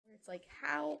It's like,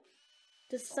 how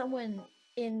does someone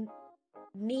in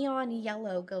neon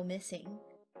yellow go missing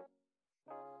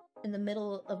in the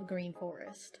middle of a green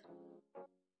forest?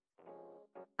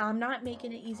 I'm not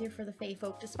making it easier for the Fae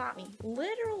folk to spot me.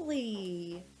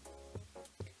 Literally.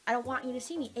 I don't want you to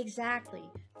see me. Exactly.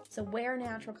 So wear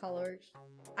natural colors.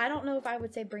 I don't know if I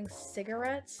would say bring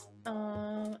cigarettes.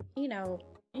 You know,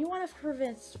 you want to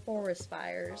prevent forest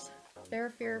fires. There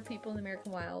are fear people in the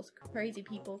American wilds. Crazy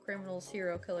people, criminals,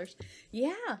 serial killers.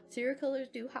 Yeah, serial killers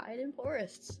do hide in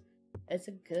forests. It's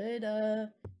a good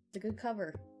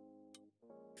cover.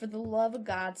 For the love of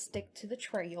God, stick to the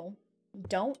trail.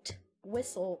 Don't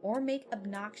whistle or make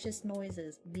obnoxious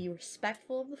noises. Be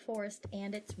respectful of the forest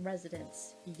and its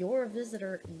residents. You're a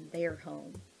visitor in their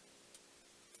home.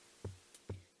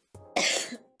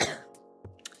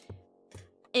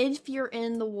 If you're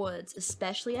in the woods,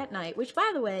 especially at night, which,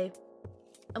 by the way,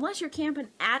 unless you're camping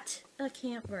at a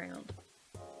campground,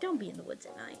 don't be in the woods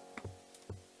at night.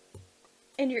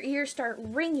 And your ears start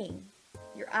ringing,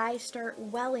 your eyes start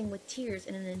welling with tears,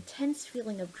 and an intense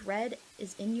feeling of dread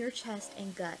is in your chest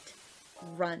and gut.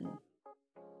 Run.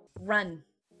 Run.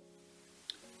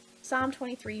 Psalm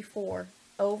 23:4,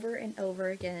 over and over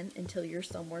again until you're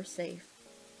somewhere safe.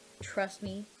 Trust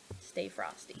me, stay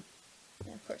frosty.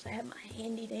 And of course, I have my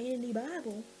handy dandy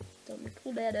Bible, so let me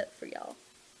pull that up for y'all.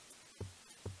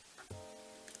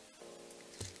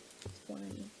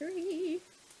 23.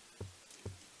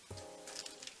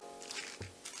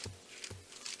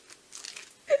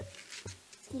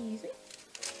 Excuse me.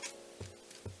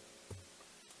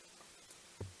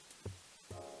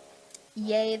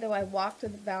 Yea, though I walk through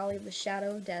the valley of the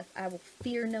shadow of death, I will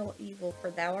fear no evil,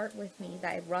 for thou art with me,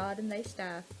 thy rod and thy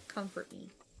staff comfort me.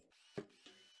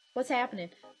 What's happening?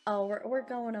 Oh, we're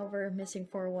going over Missing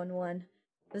 411.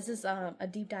 This is a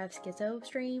deep dive schizo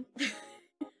stream.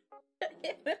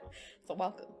 So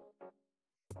welcome.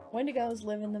 Wendigos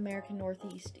live in the American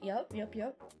Northeast. Yep.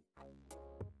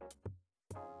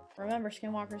 Remember,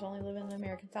 skinwalkers only live in the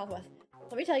American Southwest.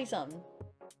 Let me tell you something.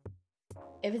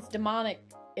 If it's demonic,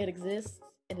 it exists,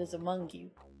 it is among you,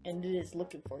 and it is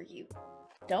looking for you.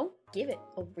 Don't give it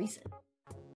a reason.